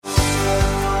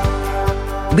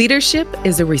Leadership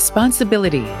is a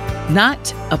responsibility,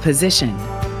 not a position.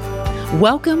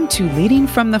 Welcome to Leading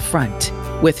from the Front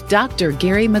with Dr.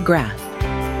 Gary McGrath,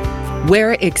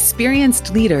 where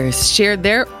experienced leaders share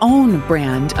their own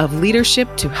brand of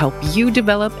leadership to help you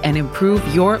develop and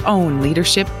improve your own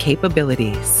leadership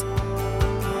capabilities.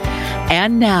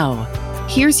 And now,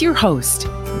 here's your host,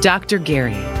 Dr.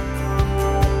 Gary.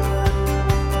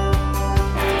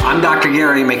 I'm Dr.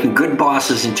 Gary, making good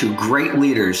bosses into great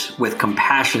leaders with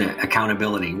compassionate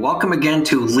accountability. Welcome again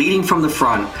to Leading from the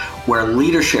Front, where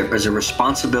leadership is a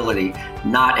responsibility,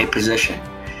 not a position.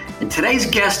 And today's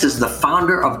guest is the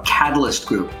founder of Catalyst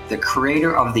Group, the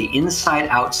creator of the Inside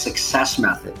Out Success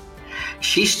Method.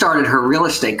 She started her real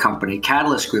estate company,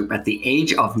 Catalyst Group, at the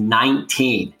age of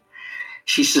 19.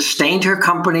 She sustained her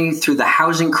company through the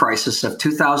housing crisis of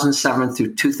 2007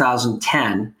 through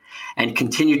 2010 and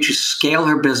continued to scale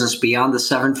her business beyond the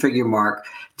seven-figure mark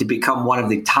to become one of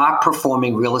the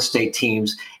top-performing real estate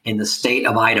teams in the state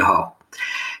of Idaho.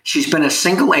 She's been a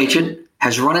single agent,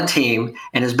 has run a team,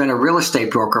 and has been a real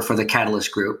estate broker for the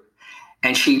Catalyst Group.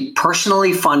 And she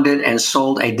personally funded and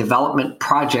sold a development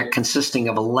project consisting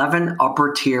of 11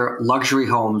 upper-tier luxury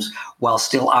homes while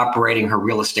still operating her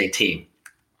real estate team.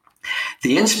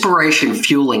 The inspiration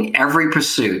fueling every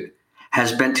pursuit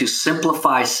has been to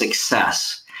simplify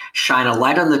success, shine a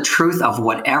light on the truth of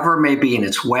whatever may be in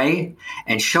its way,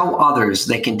 and show others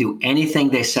they can do anything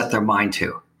they set their mind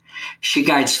to. She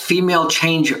guides female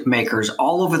change makers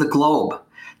all over the globe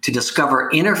to discover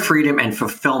inner freedom and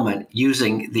fulfillment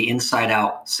using the Inside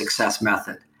Out Success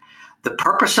Method. The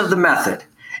purpose of the method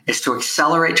is to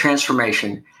accelerate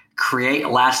transformation, create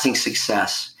lasting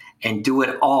success, and do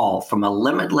it all from a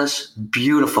limitless,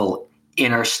 beautiful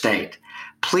inner state.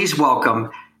 Please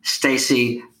welcome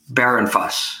Stacy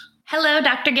Bahrenfuss. Hello,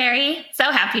 Dr. Gary. So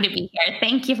happy to be here.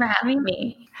 Thank you for having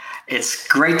me. It's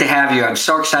great to have you. I'm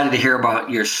so excited to hear about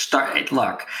your start.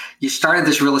 Look, you started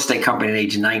this real estate company at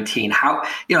age 19.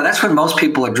 That's when most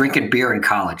people are drinking beer in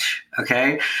college.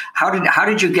 Okay. How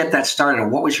did you get that started,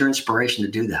 and what was your inspiration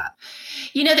to do that?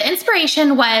 The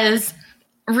inspiration was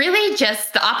really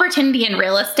just the opportunity in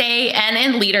real estate and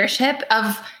in leadership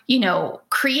of,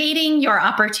 creating your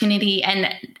opportunity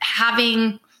and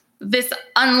having this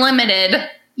unlimited,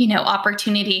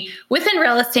 opportunity within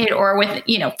real estate, or with,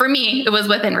 for me, it was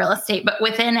within real estate, but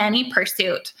within any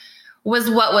pursuit was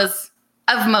what was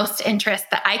of most interest,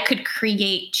 that I could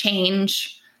create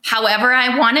change however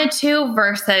I wanted to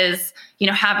versus,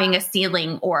 having a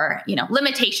ceiling or,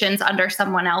 limitations under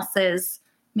someone else's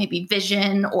maybe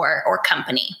vision or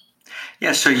company.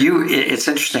 Yeah. So it's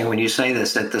interesting when you say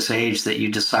this at this age that you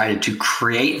decided to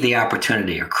create the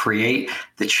opportunity or create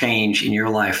the change in your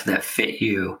life that fit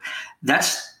you.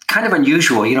 That's kind of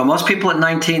unusual. Most people at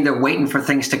 19, they're waiting for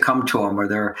things to come to them, or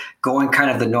they're going kind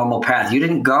of the normal path. You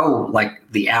didn't go like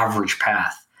the average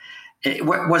path.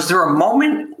 Was there a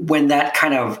moment when that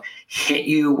kind of hit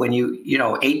you when you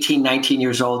 18, 19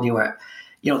 years old, and you went,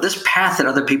 this path that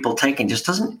other people taking just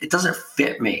doesn't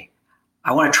fit me.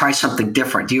 I want to try something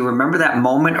different. Do you remember that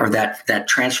moment or that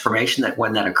transformation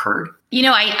when that occurred?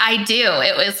 I do.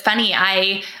 It was funny.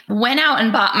 I went out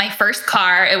and bought my first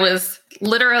car. It was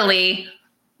literally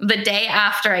the day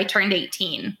after I turned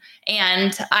 18.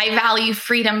 And I value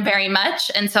freedom very much.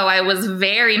 And so I was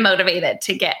very motivated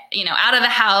to get, out of the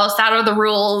house, out of the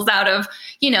rules, out of,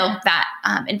 that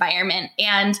environment.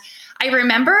 And I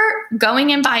remember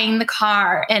going and buying the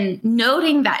car and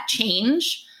noting that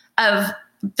change of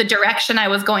the direction I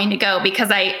was going to go,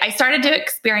 because I started to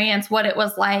experience what it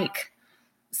was like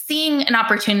seeing an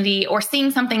opportunity or seeing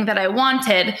something that I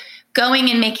wanted, going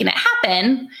and making it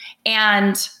happen,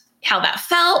 and how that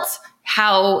felt,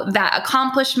 how that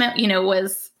accomplishment,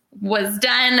 was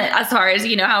done as far as,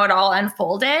 how it all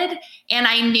unfolded. And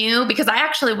I knew, because I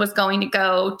actually was going to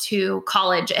go to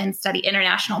college and study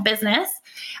international business,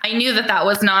 I knew that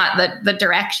was not the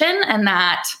direction, and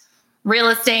that real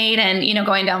estate and,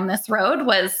 going down this road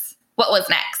was what was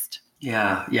next.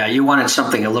 Yeah. Yeah. You wanted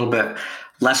something a little bit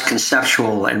less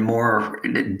conceptual and more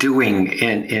doing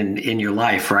in your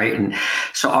life. Right. And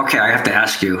so, okay, I have to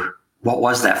ask you, what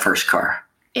was that first car?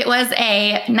 It was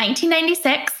a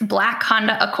 1996 black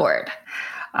Honda Accord.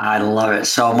 I love it.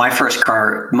 So my first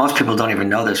car, most people don't even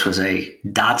know this, was a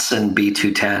Datsun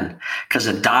B210, because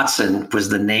a Datsun was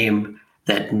the name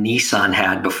that Nissan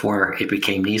had before it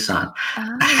became Nissan.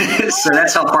 Oh. So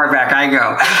that's how far back I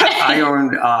go. I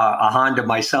owned a Honda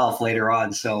myself later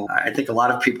on. So I think a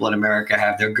lot of people in America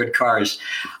have their good cars.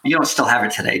 You don't still have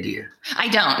it today, do you? I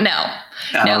don't, no.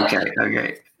 No.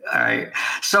 Okay. All right.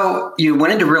 So you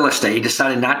went into real estate. You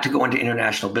decided not to go into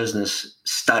international business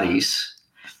studies.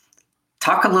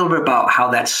 Talk a little bit about how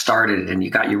that started and you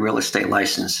got your real estate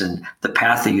license and the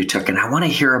path that you took. And I want to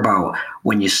hear about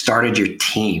when you started your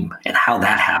team and how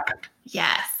that happened.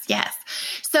 Yes.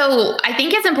 So I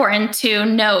think it's important to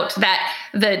note that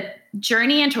the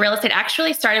journey into real estate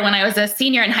actually started when I was a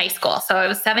senior in high school. So I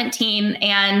was 17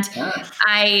 and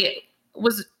I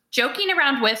was joking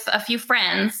around with a few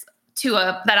friends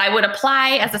that I would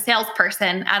apply as a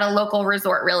salesperson at a local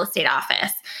resort real estate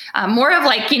office. More of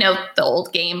like, the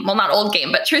old game, well, not old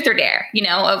game, but truth or dare,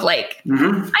 of like,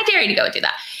 I dare you to go do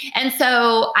that. And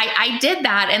so I did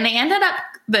that, and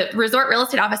the resort real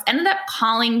estate office ended up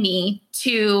calling me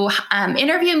to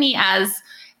interview me as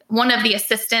one of the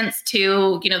assistants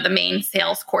to, the main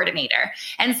sales coordinator.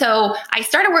 And so I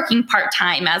started working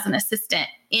part-time as an assistant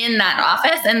in that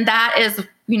office. And that is,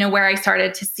 where I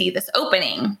started to see this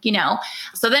opening,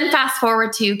 So then fast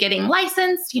forward to getting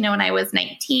licensed, when I was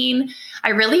 19, I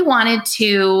really wanted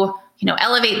to,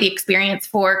 elevate the experience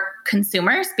for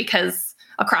consumers because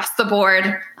across the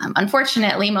board,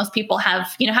 unfortunately, most people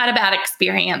have, had a bad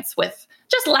experience with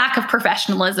just lack of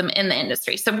professionalism in the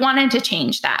industry. So wanted to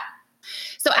change that.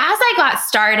 So as I got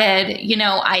started,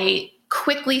 I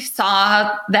quickly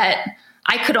saw that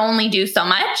I could only do so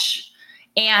much.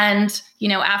 And,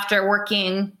 after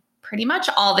working pretty much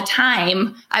all the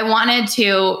time, I wanted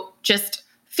to just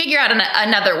figure out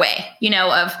another way,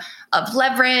 of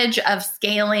leverage, of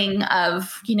scaling,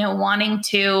 of, wanting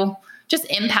to just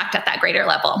impact at that greater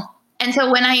level. And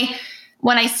so when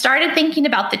I started thinking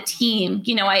about the team,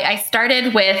 I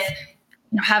started with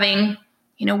having,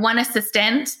 one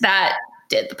assistant that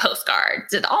did the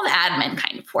postcards, did all the admin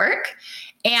kind of work.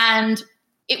 And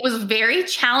it was very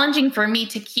challenging for me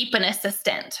to keep an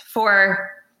assistant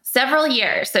for several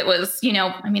years. It was,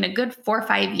 a good 4 or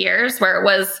 5 years where it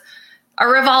was a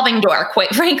revolving door,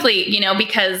 quite frankly,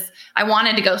 because I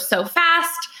wanted to go so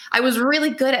fast. I was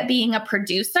really good at being a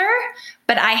producer,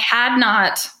 but I had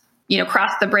not,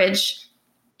 crossed the bridge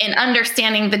in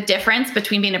understanding the difference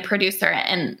between being a producer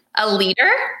and a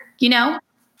leader,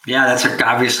 Yeah,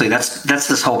 obviously that's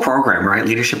this whole program, right?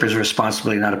 Leadership is a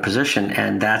responsibility, not a position.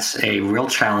 And that's a real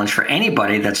challenge for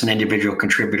anybody that's an individual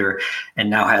contributor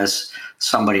and now has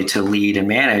somebody to lead and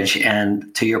manage.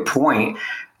 And to your point,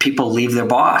 people leave their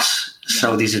boss.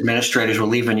 So these administrators were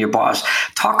leaving your boss.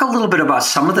 Talk a little bit about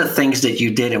some of the things that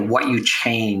you did and what you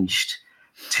changed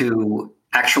to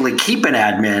actually keep an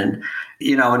admin,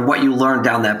 and what you learned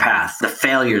down that path, the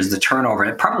failures, the turnover.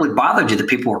 It probably bothered you that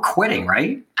people were quitting,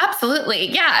 right?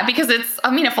 Absolutely. Yeah. Because it's,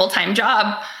 a full-time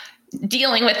job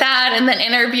dealing with that and then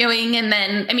interviewing and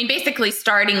then, basically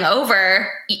starting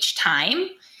over each time.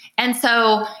 And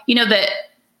so,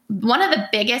 one of the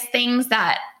biggest things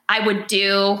that I would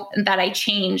do that I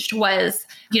changed was,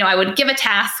 I would give a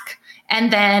task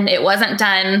and then it wasn't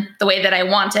done the way that I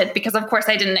wanted because, of course,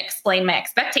 I didn't explain my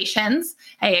expectations.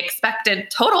 I expected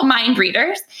total mind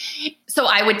readers. So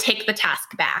I would take the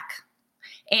task back.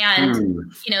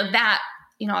 And, that,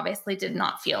 obviously did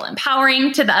not feel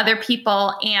empowering to the other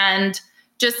people. And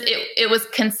just it was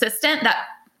consistent that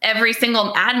every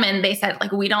single admin, they said,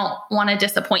 like, we don't want to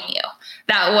disappoint you.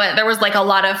 There was like a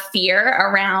lot of fear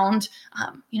around,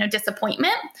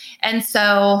 disappointment. And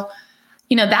so,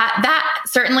 that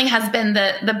certainly has been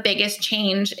the biggest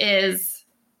change is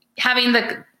having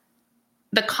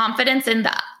the confidence in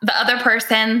the other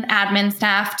person, admin,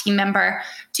 staff, team member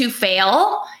to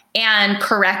fail and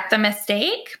correct the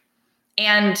mistake.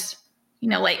 And,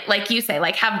 like you say,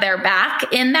 like have their back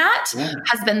in that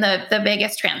has been the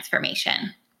biggest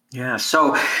transformation. Yeah.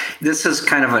 So this is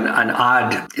kind of an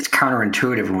odd, it's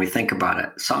counterintuitive when we think about it.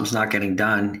 Something's not getting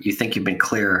done. You think you've been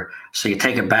clear. So you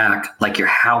take it back like you're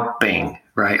helping,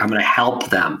 right? I'm going to help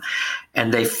them.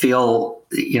 And they feel,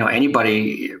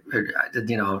 anybody,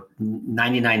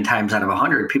 99 times out of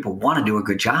 100, people want to do a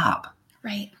good job.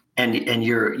 Right. And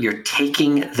you're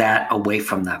taking that away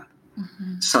from them.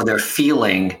 Mm-hmm. So they're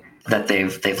feeling that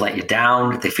they've let you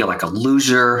down. They feel like a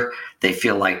loser. They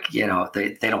feel like,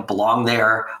 they don't belong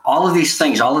there. All of these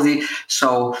things,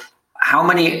 So how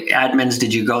many admins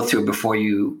did you go through before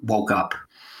you woke up?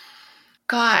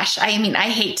 Gosh, I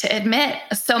hate to admit,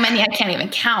 so many I can't even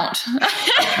count.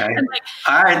 Okay.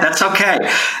 All right, that's okay.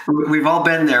 We've all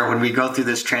been there when we go through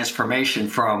this transformation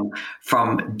from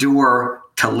doer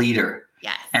to leader.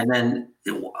 Yes. And then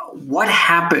what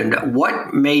happened?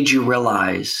 What made you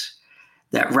realize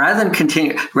that rather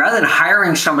than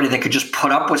hiring somebody that could just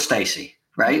put up with Stacy,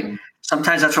 right? Mm-hmm.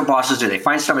 Sometimes that's what bosses do. They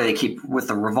find somebody they keep with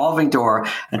a revolving door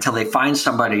until they find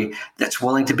somebody that's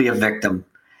willing to be a victim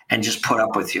and just put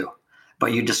up with you.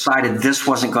 But you decided this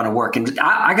wasn't going to work. And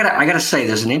I gotta say,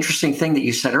 there's an interesting thing that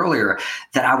you said earlier,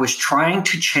 that I was trying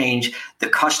to change the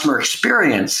customer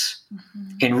experience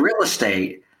In real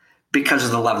estate, because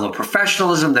of the level of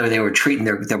professionalism that they were treating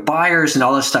their buyers and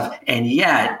all this stuff. And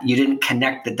yet you didn't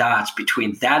connect the dots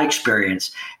between that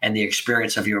experience and the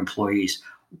experience of your employees.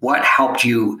 What helped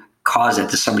you cause it?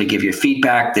 Did somebody give you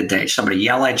feedback? Did somebody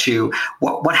yell at you?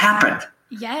 What happened?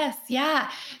 Yes. Yeah.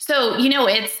 So,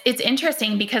 it's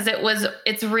interesting because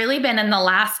it's really been in the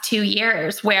last 2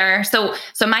 years where, so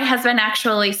my husband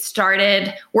actually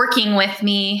started working with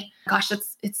me. Gosh,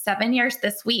 it's 7 years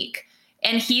this week.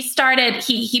 And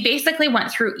he basically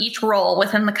went through each role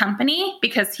within the company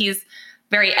because he's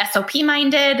very SOP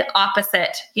minded,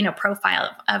 opposite, profile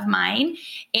of mine.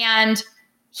 And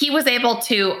he was able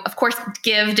to, of course,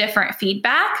 give different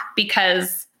feedback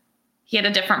because he had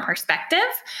a different perspective.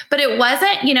 But it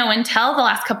wasn't, until the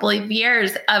last couple of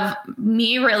years of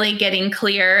me really getting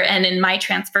clear and in my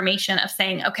transformation of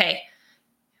saying, okay,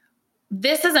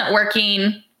 this isn't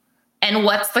working. And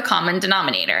what's the common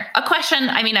denominator? A question,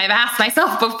 I've asked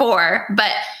myself before,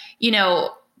 but,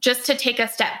 just to take a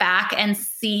step back and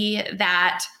see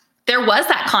that there was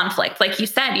that conflict, like you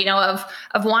said,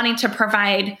 of wanting to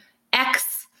provide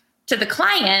X to the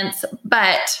clients,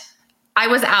 but I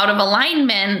was out of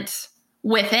alignment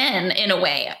within in a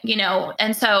way,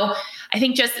 and so I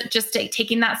think just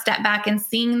taking that step back and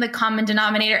seeing the common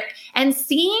denominator and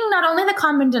seeing not only the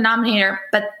common denominator,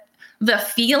 but the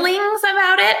feelings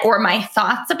about it or my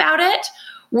thoughts about it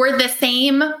were the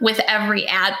same with every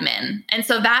admin. And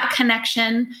so that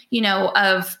connection,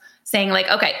 of saying like,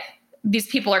 okay, these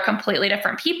people are completely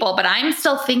different people, but I'm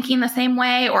still thinking the same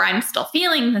way, or I'm still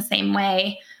feeling the same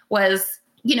way was,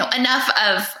 enough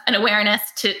of an awareness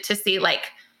to see like,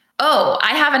 oh,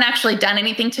 I haven't actually done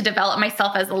anything to develop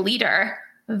myself as a leader.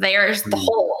 There's the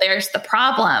hole, there's the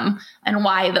problem, and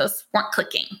why those weren't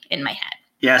clicking in my head.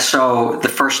 Yeah. So the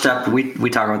first step, we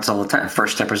talk about this all the time.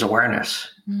 First step is awareness.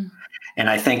 Mm. And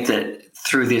I think that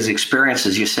through these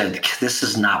experiences, you said, this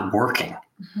is not working.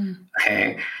 Mm-hmm.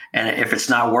 Okay. And if it's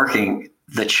not working,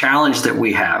 the challenge that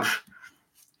we have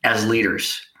as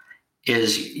leaders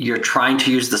is you're trying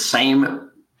to use the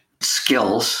same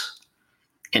skills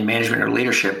in management or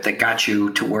leadership that got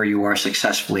you to where you are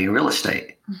successfully in real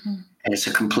estate. Mm-hmm. And it's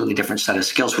a completely different set of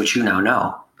skills, which you now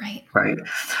know. Right.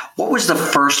 What was the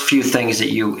first few things that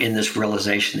in this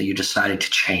realization that you decided to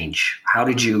change? How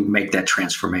did you make that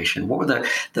transformation? What were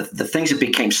the things that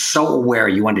became so aware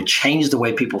you wanted to change the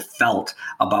way people felt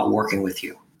about working with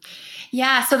you?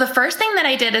 Yeah. So the first thing that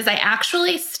I did is I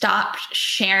actually stopped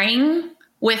sharing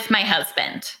with my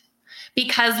husband,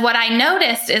 because what I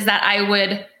noticed is that I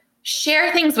would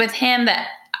share things with him that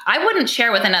I wouldn't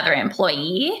share with another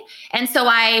employee. And so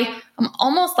I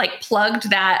almost like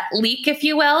plugged that leak, if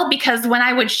you will, because when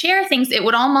I would share things, it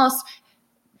would almost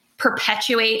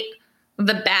perpetuate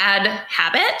the bad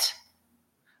habit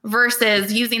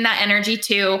versus using that energy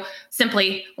to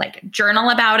simply like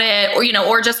journal about it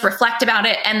or just reflect about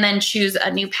it and then choose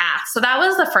a new path. So that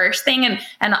was the first thing.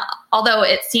 And although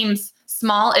it seems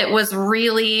small, it was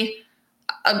really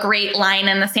a great line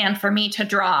in the sand for me to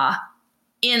draw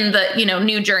in the,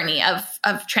 new journey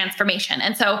of transformation.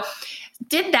 And so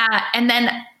did that. And then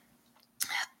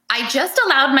I just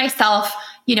allowed myself,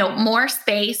 more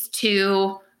space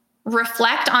to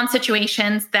reflect on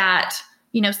situations that,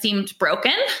 seemed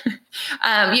broken.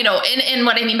 And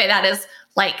what I mean by that is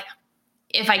like,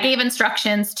 if I gave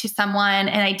instructions to someone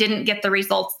and I didn't get the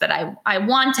results that I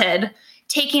wanted,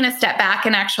 taking a step back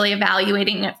and actually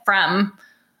evaluating it from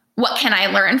what can I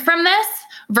learn from this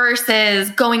versus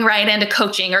going right into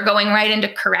coaching or going right into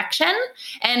correction.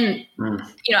 And,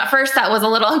 at first that was a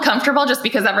little uncomfortable just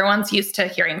because everyone's used to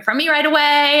hearing from me right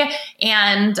away.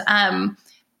 And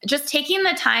just taking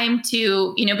the time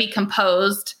to, be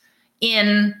composed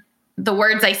in the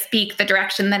words I speak, the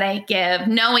direction that I give,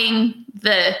 knowing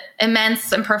the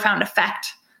immense and profound effect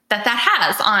that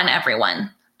has on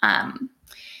everyone.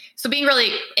 So being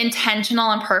really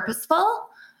intentional and purposeful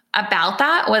about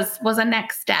that was a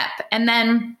next step. And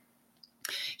then,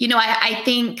 I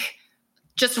think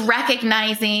just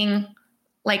recognizing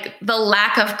like the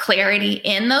lack of clarity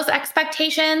in those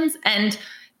expectations and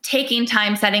taking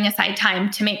time, setting aside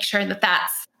time to make sure that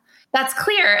that's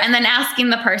clear. And then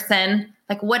asking the person,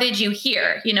 like, what did you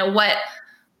hear?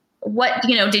 What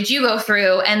did you go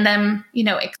through? And then,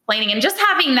 explaining and just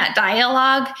having that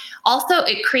dialogue. Also,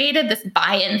 it created this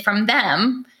buy-in from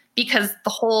them because the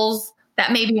holes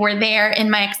that maybe were there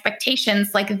in my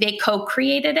expectations, like they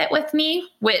co-created it with me,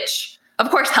 which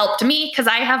of course helped me because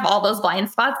I have all those blind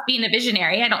spots. Being a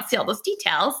visionary, I don't see all those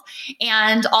details,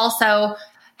 and also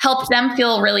helped them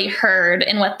feel really heard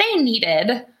in what they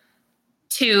needed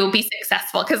to be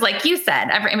successful. Because like you said,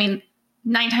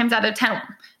 9 times out of 10,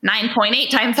 9.8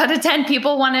 times out of 10,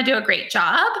 people want to do a great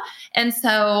job. And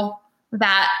so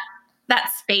that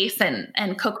space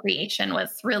and co-creation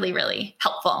was really, really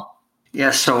helpful.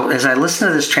 Yeah. So as I listen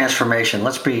to this transformation,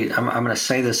 I'm going to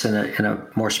say this in a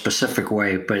more specific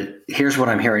way, but here's what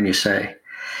I'm hearing you say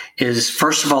is,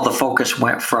 first of all, the focus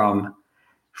went from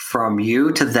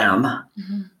you to them.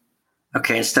 Mm-hmm.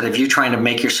 Okay. Instead of you trying to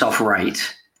make yourself right,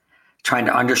 trying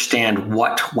to understand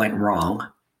what went wrong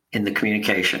in the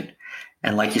communication.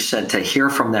 And like you said, to hear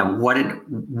from them, what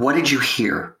did you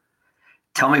hear?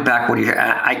 Tell me back what you hear.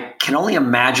 I can only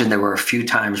imagine there were a few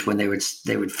times when they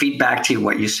would feed back to you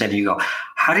what you said, and you go,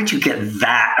 "How did you get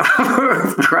that?"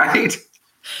 Right?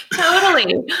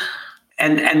 Totally.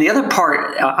 And the other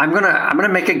part, I'm gonna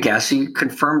make a guess. You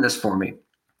confirm this for me.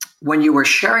 When you were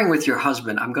sharing with your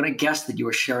husband, I'm gonna guess that you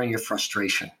were sharing your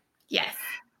frustration. Yes.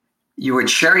 You would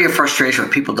share your frustration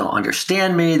when people don't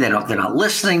understand me. They're not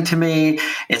listening to me.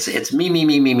 It's me.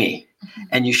 Mm-hmm.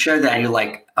 And you share that, and you're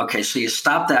like, okay, so you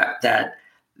stop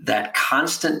that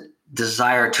constant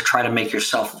desire to try to make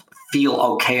yourself feel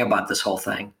okay about this whole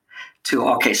thing to,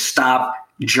 okay, stop,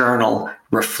 journal,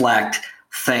 reflect,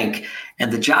 think.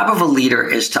 And the job of a leader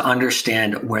is to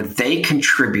understand where they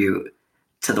contribute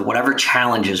to the whatever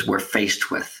challenges we're faced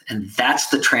with. And that's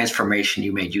the transformation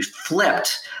you made. You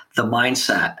flipped the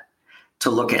mindset to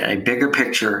look at a bigger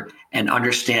picture and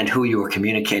understand who you were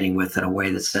communicating with in a way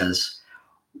that says,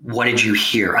 what did you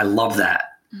hear? I love that.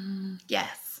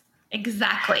 Yes,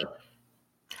 exactly.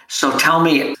 So tell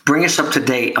me, bring us up to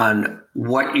date on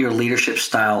what your leadership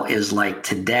style is like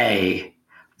today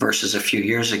versus a few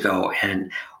years ago,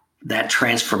 and that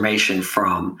transformation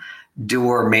from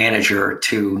doer manager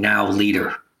to now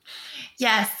leader.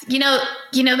 Yes.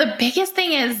 The biggest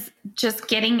thing is just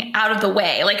getting out of the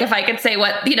way. Like, if I could say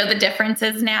what, the difference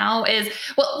is now is,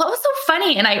 well, what was so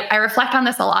funny, and I reflect on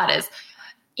this a lot, is,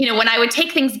 when I would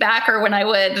take things back, or when I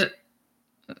would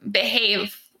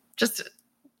behave just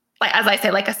like, as I say,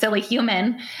 like a silly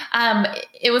human,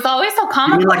 it was always so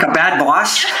common. You mean like a bad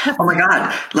boss? Oh my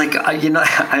God. Like,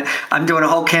 I'm doing a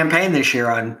whole campaign this year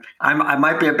on, I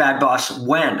might be a bad boss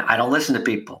when I don't listen to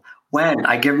people, when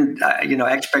I give them,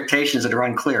 expectations that are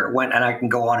unclear, and I can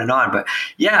go on and on. But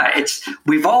yeah,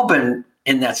 we've all been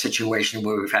in that situation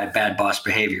where we've had bad boss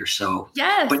behavior. So,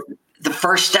 yes. But the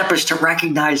first step is to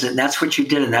recognize it, and that's what you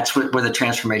did, and that's where the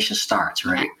transformation starts,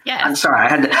 right? Yeah. I'm sorry, I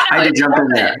had to jump in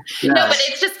there. Yes. No, but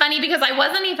it's just funny because I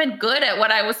wasn't even good at what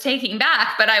I was taking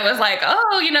back, but I was like,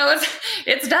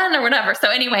 it's done or whatever. So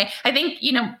anyway, I think,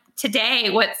 today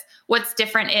what's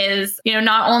different is,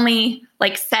 not only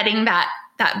like setting that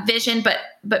vision,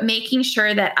 but making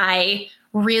sure that I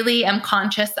really am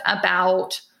conscious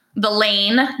about the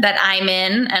lane that I'm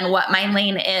in and what my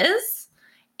lane is,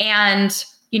 and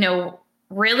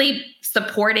really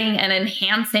supporting and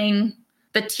enhancing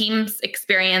the team's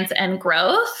experience and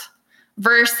growth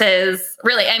versus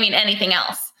really, anything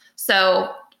else.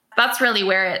 So that's really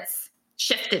where it's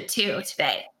shifted to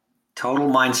today. Total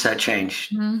mindset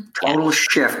change, total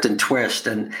shift and twist.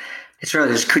 And it's really,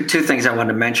 there's two things I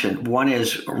wanted to mention. One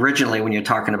is, originally when you're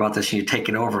talking about this and you're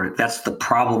taking over it, that's the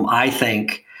problem I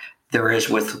think there is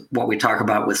with what we talk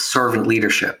about with servant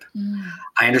leadership.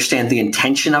 I understand the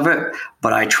intention of it,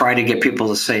 but I try to get people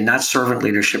to say not servant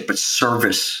leadership, but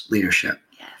service leadership.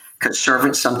 Because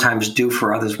servants sometimes do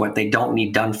for others what they don't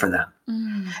need done for them.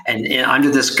 And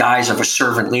under this guise of a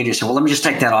servant leader, say, well, let me just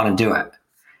take that on and do it.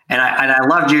 And I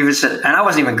loved you even said, and I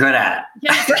wasn't even good at it.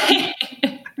 Yeah,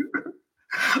 right.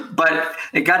 But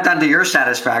it got done to your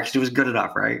satisfaction. It was good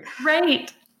enough, right?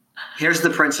 Right. Here's the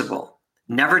principle.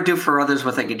 Never do for others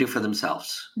what they can do for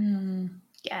themselves.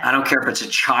 Yeah. I don't care if it's a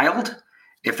child,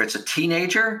 if it's a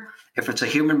teenager, if it's a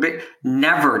human being.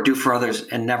 Never do for others,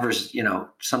 and never's,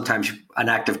 sometimes an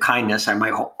act of kindness. I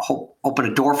might open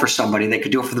a door for somebody. They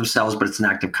could do it for themselves, but it's an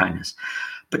act of kindness.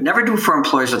 But never do for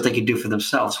employees what they can do for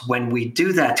themselves. When we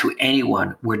do that to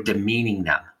anyone, we're demeaning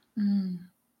them.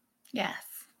 Yes.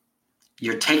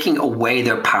 You're taking away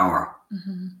their power.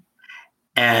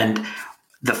 And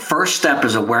the first step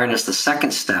is awareness. The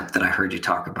second step that I heard you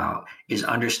talk about is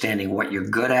understanding what you're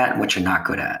good at and what you're not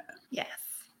good at. Yes.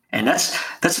 And that's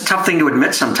a tough thing to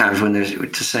admit sometimes, when there's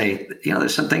to say,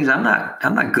 there's some things I'm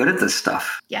not good at this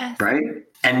stuff. Yes. Right.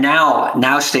 And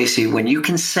now, Stacy, when you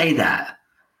can say that,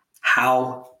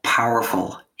 how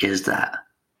powerful is that,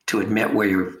 to admit where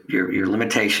your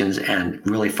limitations and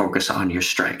really focus on your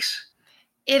strengths?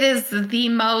 It is the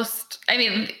most,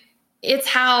 it's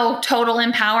how total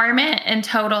empowerment and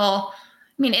total,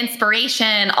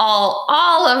 inspiration,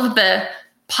 all of the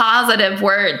positive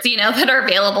words, that are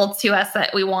available to us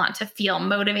that we want to feel,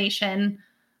 motivation,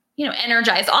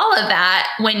 energize, all of that.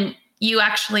 When you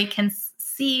actually can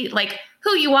see like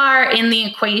who you are in the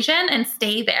equation and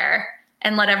stay there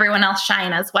and let everyone else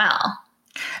shine as well.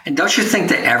 And don't you think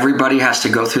that everybody has to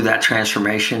go through that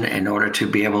transformation in order to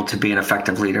be able to be an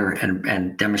effective leader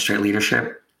and demonstrate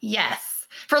leadership? Yes.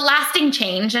 For lasting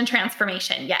change and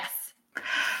transformation, yes.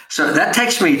 So that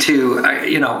takes me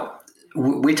to,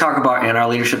 we talk about in our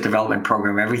leadership development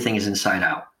program, everything is inside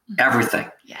out. Everything.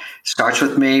 Yeah. Starts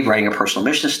with me writing a personal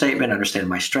mission statement, understanding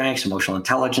my strengths, emotional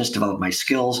intelligence, develop my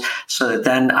skills so that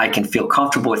then I can feel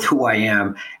comfortable with who I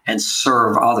am and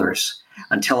serve others.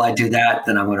 Until I do that,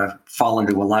 then I'm going to fall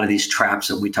into a lot of these traps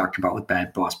that we talked about with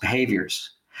bad boss behaviors.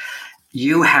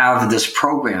 You have this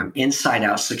program, Inside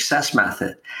Out Success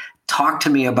Method. Talk to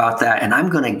me about that. And I'm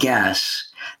going to guess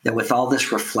that with all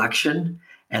this reflection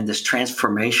and this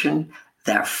transformation,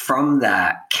 that from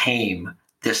that came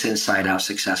this Inside Out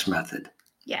Success Method.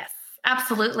 Yes,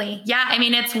 absolutely. Yeah. I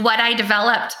mean, it's what I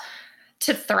developed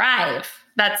to thrive.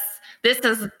 This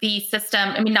is the system.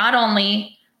 I mean, not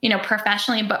only,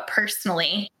 professionally, but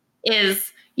personally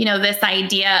is, this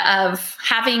idea of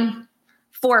having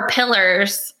 4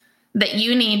 pillars that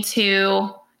you need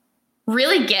to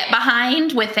really get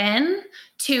behind within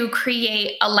to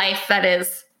create a life that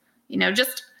is,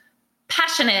 just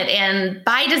passionate and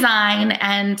by design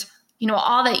and,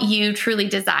 all that you truly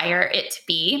desire it to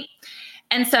be.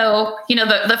 And so,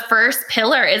 the first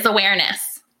pillar is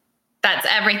awareness. That's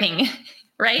everything,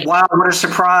 right? Wow, what a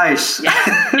surprise.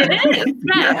 Yeah, it is.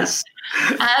 Yes.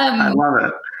 I love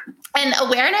it. And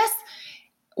awareness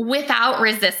without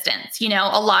resistance.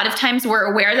 A lot of times we're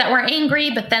aware that we're angry,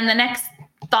 but then the next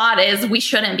thought is we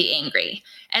shouldn't be angry.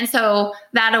 And so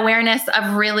that awareness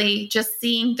of really just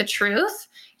seeing the truth,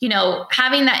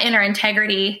 having that inner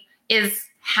integrity is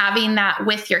having that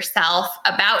with yourself,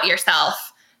 about yourself,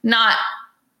 not,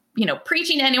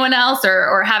 preaching to anyone else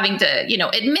or having to,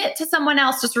 admit to someone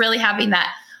else, just really having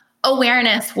that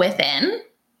awareness within.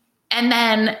 And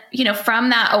then, from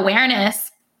that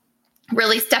awareness,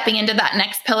 really stepping into that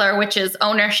next pillar, which is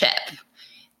ownership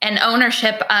and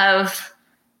ownership of,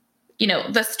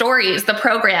 the stories, the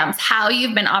programs, how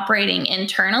you've been operating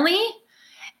internally.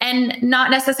 And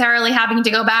not necessarily having to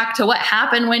go back to what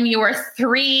happened when you were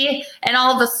 3 and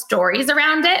all the stories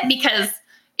around it, because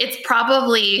it's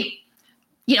probably,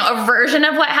 a version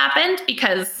of what happened,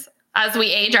 because as we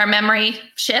age, our memory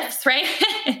shifts, right?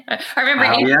 Our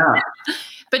memory. Yeah.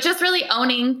 But just really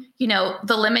owning,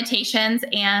 the limitations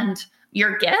and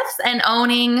your gifts and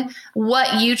owning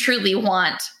what you truly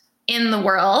want in the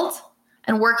world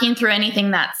and working through anything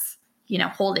that's,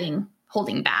 holding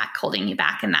you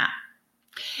back in that.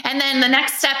 And then the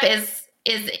next step is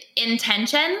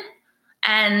intention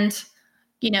and,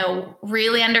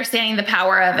 really understanding the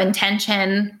power of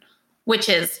intention, which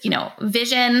is,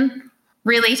 vision,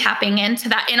 really tapping into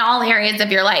that in all areas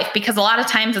of your life. Because a lot of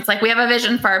times it's like we have a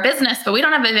vision for our business, but we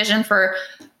don't have a vision for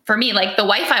me, like the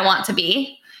wife I want to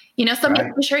be, so right.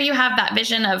 Making sure you have that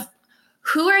vision of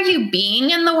who are you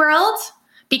being in the world,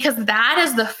 because that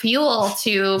is the fuel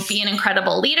to be an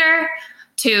incredible leader,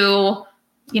 to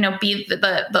be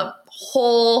the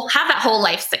whole, have that whole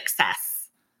life success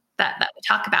that we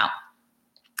talk about.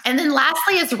 And then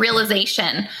lastly is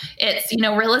realization. It's,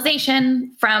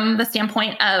 realization from the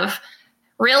standpoint of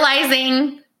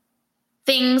realizing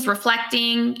things,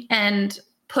 reflecting and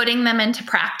putting them into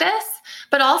practice,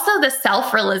 but also the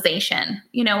self-realization,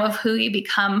 of who you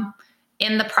become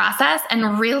in the process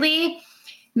and really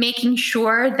making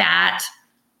sure that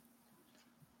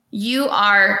you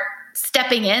are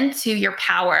stepping into your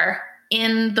power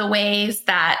in the ways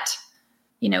that,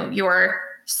 your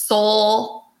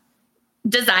soul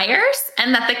desires,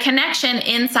 and that the connection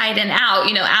inside and out,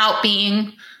 out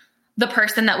being the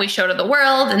person that we show to the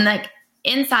world, and like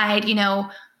inside,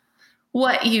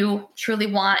 what you truly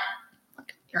want,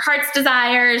 your heart's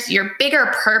desires, your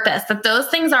bigger purpose, that those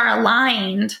things are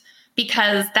aligned,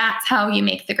 because that's how you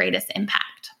make the greatest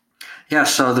impact. Yeah.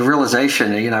 So the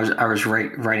realization, I was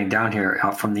writing down here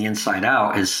out from the inside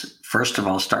out is, first of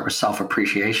all, start with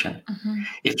self-appreciation. Mm-hmm.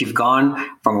 If you've gone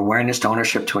from awareness to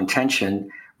ownership to intention,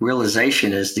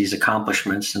 realization is these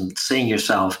accomplishments and seeing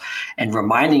yourself and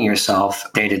reminding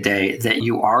yourself day to day that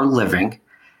you are living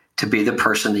to be the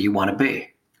person that you want to be.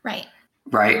 Right.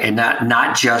 Right. And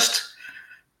not just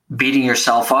beating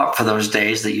yourself up for those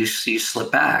days that you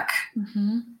slip back.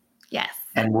 Mm-hmm. Yes.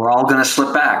 And we're all going to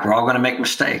slip back. We're all going to make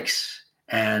mistakes.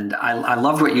 And I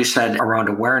loved what you said around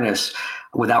awareness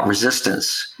without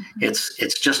resistance. Mm-hmm.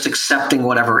 It's just accepting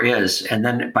whatever is. And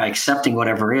then by accepting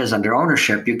whatever is under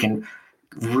ownership, you can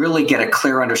really get a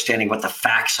clear understanding what the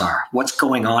facts are, what's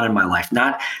going on in my life,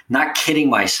 not kidding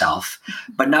myself,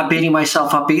 but not beating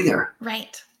myself up either.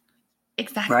 Right.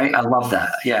 Exactly. Right. I love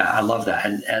that. Yeah, I love that.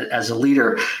 And as a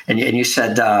leader, and you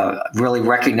said really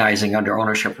recognizing under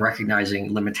ownership,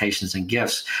 recognizing limitations and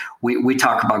gifts. We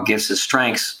talk about gifts as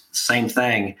strengths. Same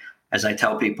thing as I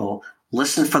tell people,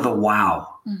 listen for the wow.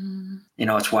 Mm-hmm.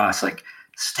 It's wow. It's like,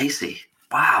 Stacy,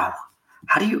 wow.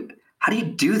 How do you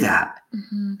do that?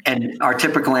 Mm-hmm. And our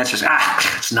typical answer is,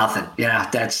 it's nothing. Yeah,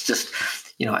 that's just,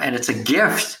 and it's a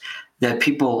gift that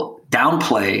people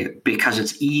downplay because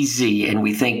it's easy, and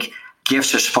we think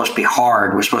gifts are supposed to be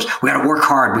hard. We got to work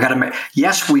hard.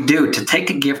 Yes, we do. To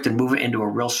take a gift and move it into a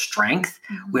real strength,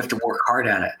 we have to work hard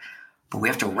at it, but we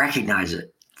have to recognize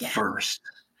it first.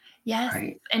 Yes.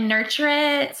 Right? And nurture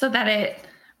it so that it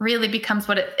really becomes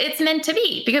what it's meant to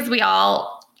be, because we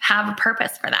all have a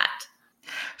purpose for that.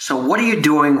 So what are you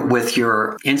doing with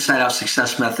your Inside Out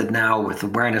Success method now, with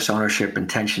awareness, ownership,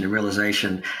 intention, and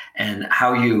realization, and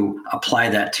how you apply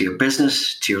that to your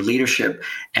business, to your leadership,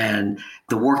 and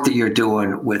the work that you're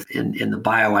doing with, in the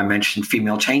bio I mentioned,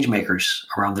 female change makers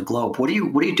around the globe? What are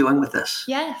you doing with this?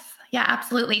 Yes. Yeah,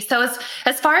 absolutely. So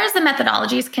as far as the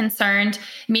methodology is concerned,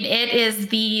 I mean, it is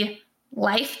the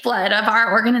lifeblood of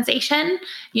our organization.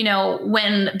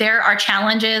 When there are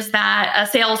challenges that a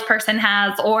salesperson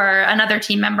has or another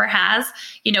team member has,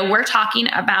 we're talking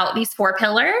about these 4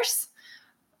 pillars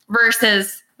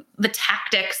versus the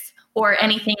tactics or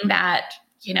anything that,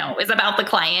 is about the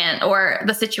client or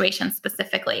the situation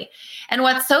specifically. And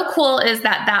what's so cool is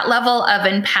that level of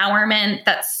empowerment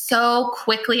that's so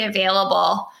quickly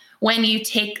available when you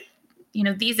take,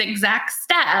 these exact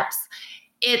steps,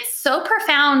 it's so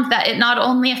profound that it not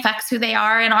only affects who they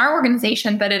are in our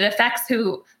organization, but it affects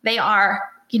who they are,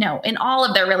 in all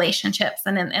of their relationships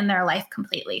and in their life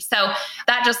completely. So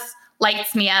that just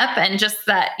lights me up. And just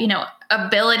that,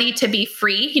 ability to be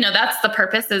free, that's the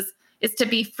purpose, is to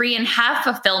be free and have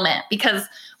fulfillment. Because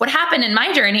what happened in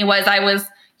my journey was I was,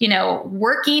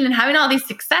 working and having all these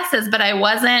successes, but I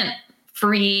wasn't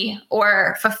free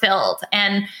or fulfilled.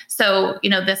 And so,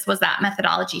 this was that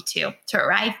methodology to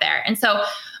arrive there. And so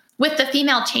with the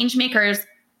female change makers,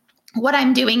 what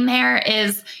I'm doing there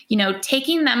is,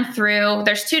 taking them through,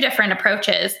 there's 2 different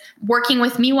approaches: working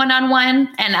with me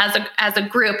one-on-one, and as a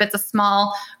group. It's a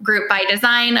small group by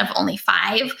design of only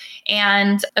 5,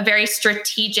 and a very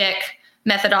strategic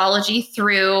methodology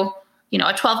through,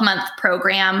 a 12-month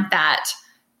program that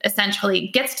essentially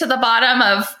gets to the bottom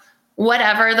of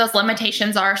whatever those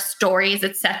limitations are, stories,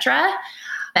 etc.,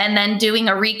 and then doing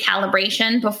a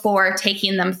recalibration before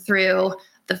taking them through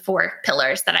the 4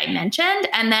 pillars that I mentioned,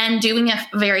 and then doing a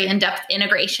very in-depth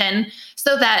integration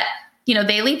so that,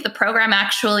 they leave the program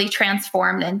actually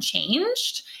transformed and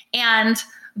changed, and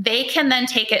they can then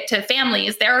take it to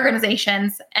families, their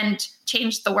organizations, and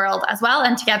change the world as well.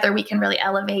 And together we can really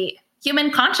elevate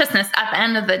human consciousness at the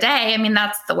end of the day. I mean,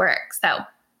 that's the work. So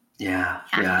Yeah,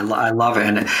 I love it.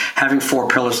 And having 4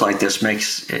 pillars like this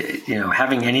makes,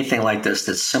 having anything like this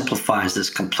that simplifies this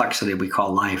complexity we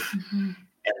call life, and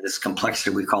this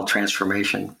complexity we call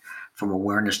transformation from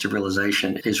awareness to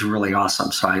realization is really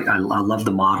awesome. So I love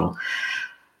the model.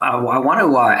 I want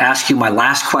to ask you my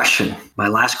last question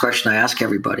I ask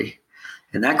everybody.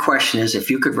 And that question is,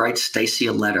 if you could write Stacy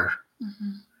a letter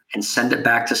and send it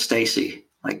back to Stacy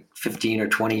like 15 or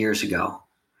 20 years ago,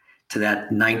 to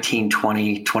that 19,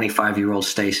 20, 25-year-old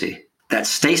Stacy. That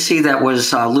Stacy that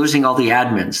was losing all the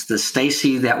admins, the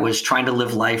Stacy that was trying to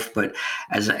live life, but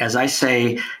as I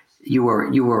say, you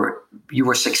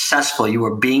were successful. You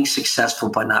were being successful,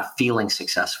 but not feeling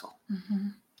successful,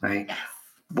 right? Yes.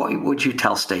 What would you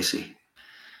tell Stacy?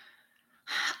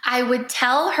 I would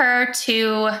tell her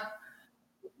to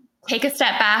take a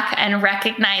step back and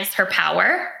recognize her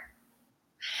power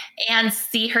and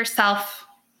see herself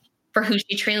for who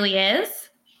she truly is,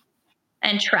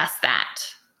 and trust that.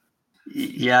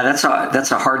 Yeah, that's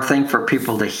a hard thing for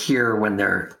people to hear when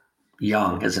they're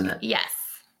young, isn't it? Yes.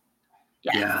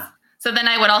 Yeah. So then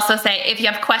I would also say, if you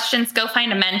have questions, go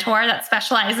find a mentor that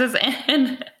specializes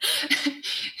in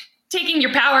taking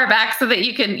your power back so that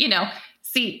you can,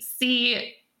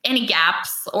 see any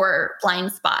gaps or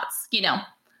blind spots,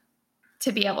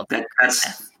 to be able to.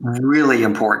 That's really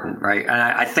important, right? And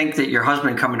I think that your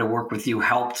husband coming to work with you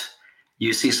helped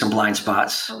you see some blind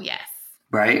spots. Oh, yes.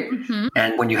 Right?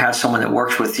 And when you have someone that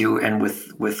works with you and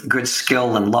with good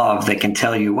skill and love, they can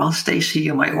tell you, well, Stacy,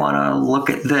 you might want to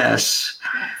look at this.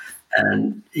 Yes.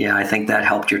 And I think that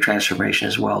helped your transformation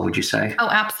as well, would you say? Oh,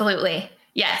 absolutely.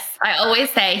 Yes. I always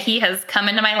say he has come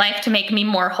into my life to make me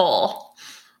more whole.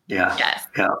 Yeah. Yes.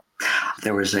 Yeah.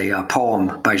 There was a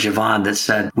poem by Javon that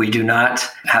said, we do not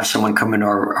have someone come into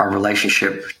our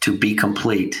relationship to be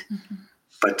complete,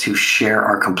 but to share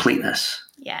our completeness.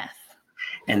 Yes.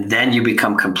 and then you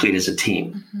become complete as a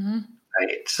team. Mm-hmm.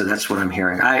 Right. So that's what I'm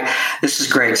hearing. This is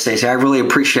great, Stacy. I really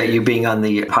appreciate you being on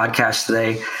the podcast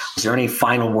today. Is there any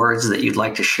final words that you'd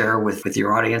like to share with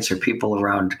your audience or people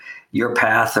around your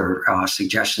path, or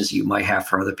suggestions you might have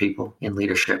for other people in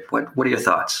leadership? What are your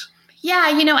thoughts? Yeah,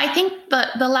 I think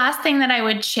the last thing that I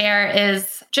would share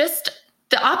is just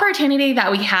the opportunity that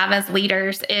we have as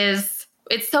leaders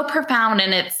it's so profound,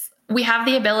 and we have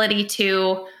the ability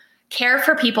to care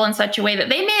for people in such a way that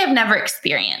they may have never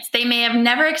experienced. They may have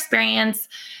never experienced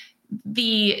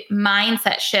the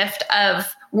mindset shift of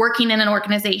working in an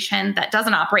organization that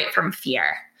doesn't operate from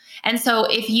fear. And so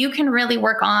if you can really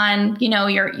work on,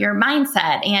 your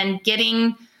mindset and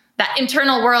getting that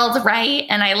internal world right.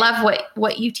 And I love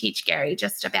what you teach, Gary,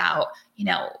 just about,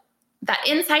 that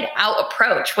inside out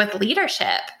approach with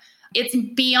leadership. It's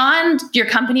beyond your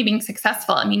company being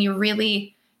successful. I mean, you're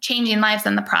really changing lives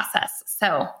in the process. So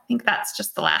I think that's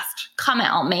just the last comment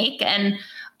I'll make. And,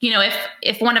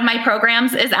 if one of my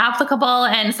programs is applicable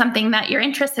and something that you're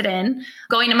interested in,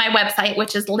 going to my website,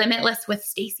 which is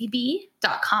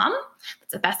limitlesswithstacyb.com.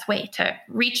 That's the best way to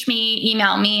reach me,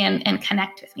 email me, and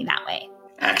connect with me that way.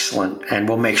 Excellent. And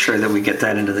we'll make sure that we get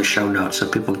that into the show notes so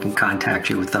people can contact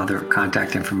you with other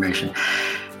contact information.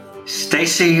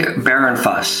 Stacy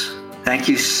Bahrenfuss, thank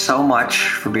you so much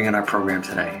for being on our program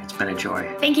today. It's been a joy.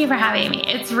 Thank you for having me.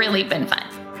 It's really been fun.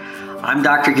 I'm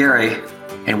Dr. Gary,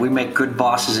 and we make good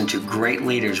bosses into great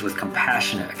leaders with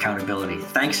compassionate accountability.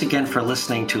 Thanks again for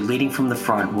listening to Leading from the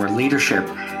Front, where leadership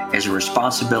is a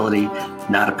responsibility,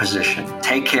 not a position.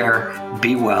 Take care,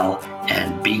 be well,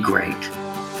 and be great.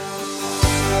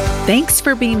 Thanks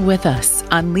for being with us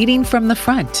on Leading from the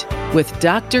Front with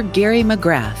Dr. Gary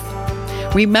McGrath.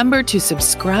 Remember to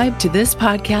subscribe to this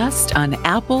podcast on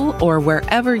Apple or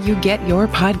wherever you get your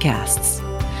podcasts.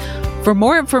 For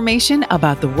more information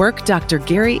about the work Dr.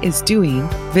 Gary is doing,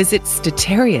 visit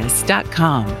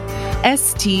statarius.com,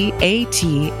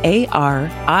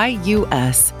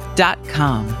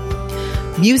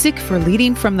 statarius.com. Music for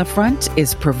Leading from the Front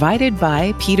is provided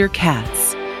by Peter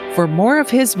Katz. For more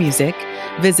of his music,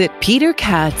 visit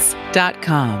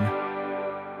peterkatz.com.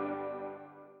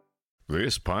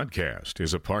 This podcast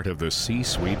is a part of the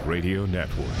C-Suite Radio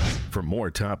Network. For more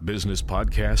top business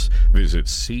podcasts, visit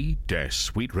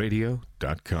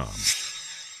c-suiteradio.com.